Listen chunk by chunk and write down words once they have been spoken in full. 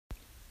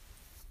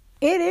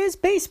It is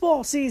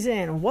baseball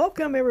season.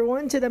 Welcome,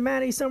 everyone, to the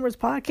Matty Summers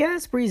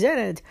podcast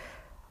presented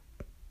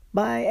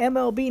by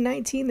MLB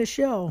 19 The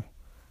Show.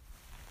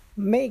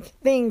 Make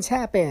things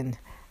happen.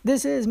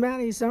 This is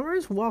Matty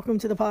Summers. Welcome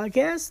to the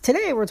podcast.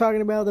 Today, we're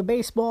talking about the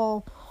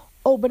baseball's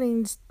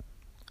opening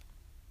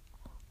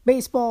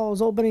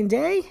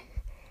day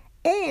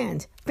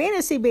and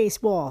fantasy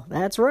baseball.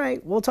 That's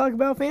right. We'll talk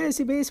about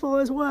fantasy baseball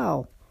as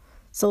well.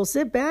 So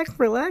sit back,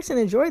 relax, and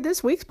enjoy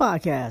this week's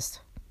podcast.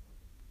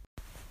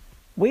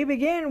 We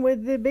begin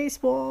with the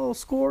baseball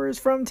scores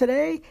from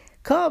today.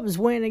 Cubs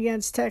win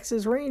against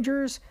Texas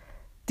Rangers.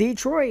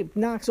 Detroit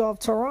knocks off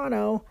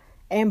Toronto.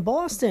 And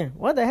Boston,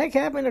 what the heck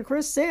happened to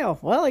Chris Sale?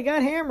 Well, he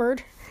got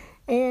hammered.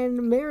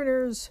 And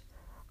Mariners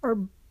are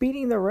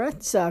beating the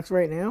Red Sox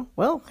right now.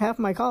 Well, half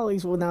my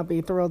colleagues will not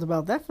be thrilled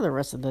about that for the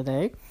rest of the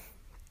day.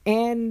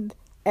 And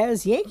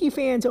as Yankee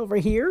fans over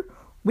here,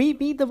 we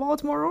beat the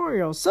Baltimore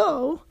Orioles.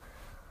 So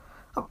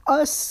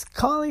us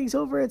colleagues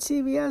over at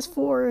CBS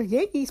for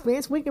Yankees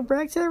fans, we can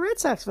brag to the Red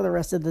Sox for the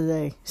rest of the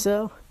day.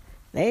 So,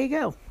 there you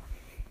go.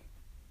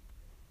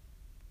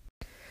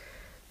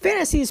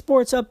 Fantasy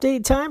sports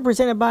update time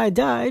presented by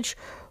Dodge.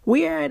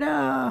 We had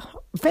a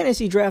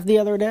fantasy draft the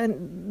other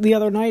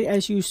night,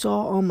 as you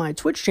saw on my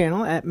Twitch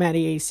channel at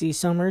Matty AC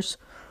Summers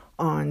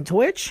on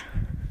Twitch.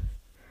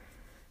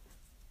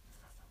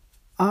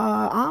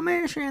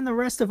 Amish and the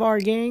rest of our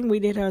gang, we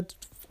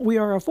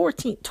are a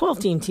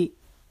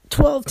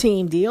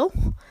 12-team deal.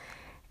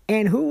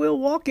 And who will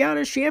walk out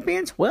as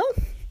champions? Well,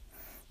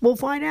 we'll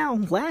find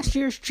out. Last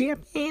year's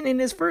champion in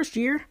his first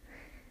year,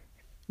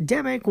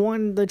 Demick,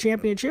 won the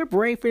championship.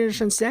 Ray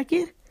finished in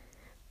second.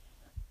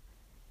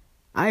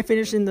 I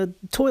finished in the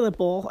toilet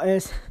bowl,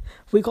 as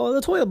we call it,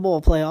 the toilet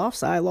bowl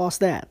playoffs. I lost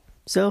that.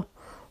 So,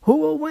 who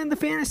will win the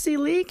fantasy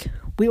league?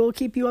 We will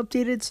keep you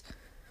updated.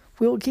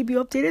 We will keep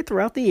you updated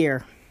throughout the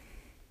year.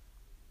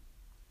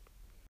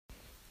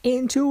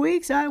 In 2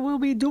 weeks, I will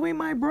be doing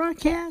my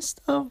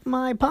broadcast of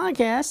my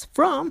podcast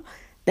from,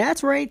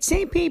 that's right,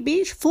 St. Pete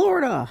Beach,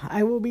 Florida.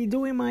 I will be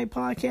doing my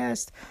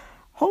podcast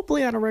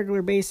hopefully on a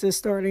regular basis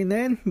starting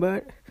then,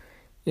 but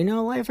you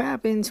know, life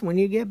happens when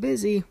you get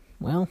busy.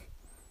 Well,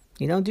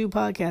 you don't do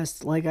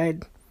podcasts like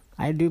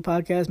I do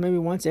podcasts maybe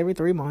once every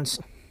 3 months.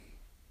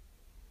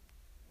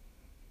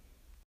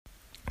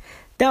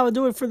 That will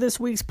do it for this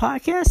week's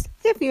podcast.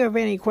 If you have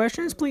any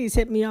questions, please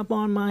hit me up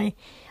on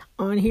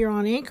here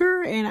on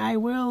Anchor, and I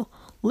will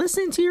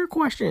listen to your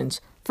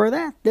questions. For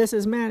that, this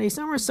is Matty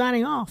Summers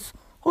signing off.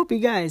 Hope you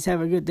guys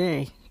have a good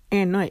day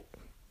and night.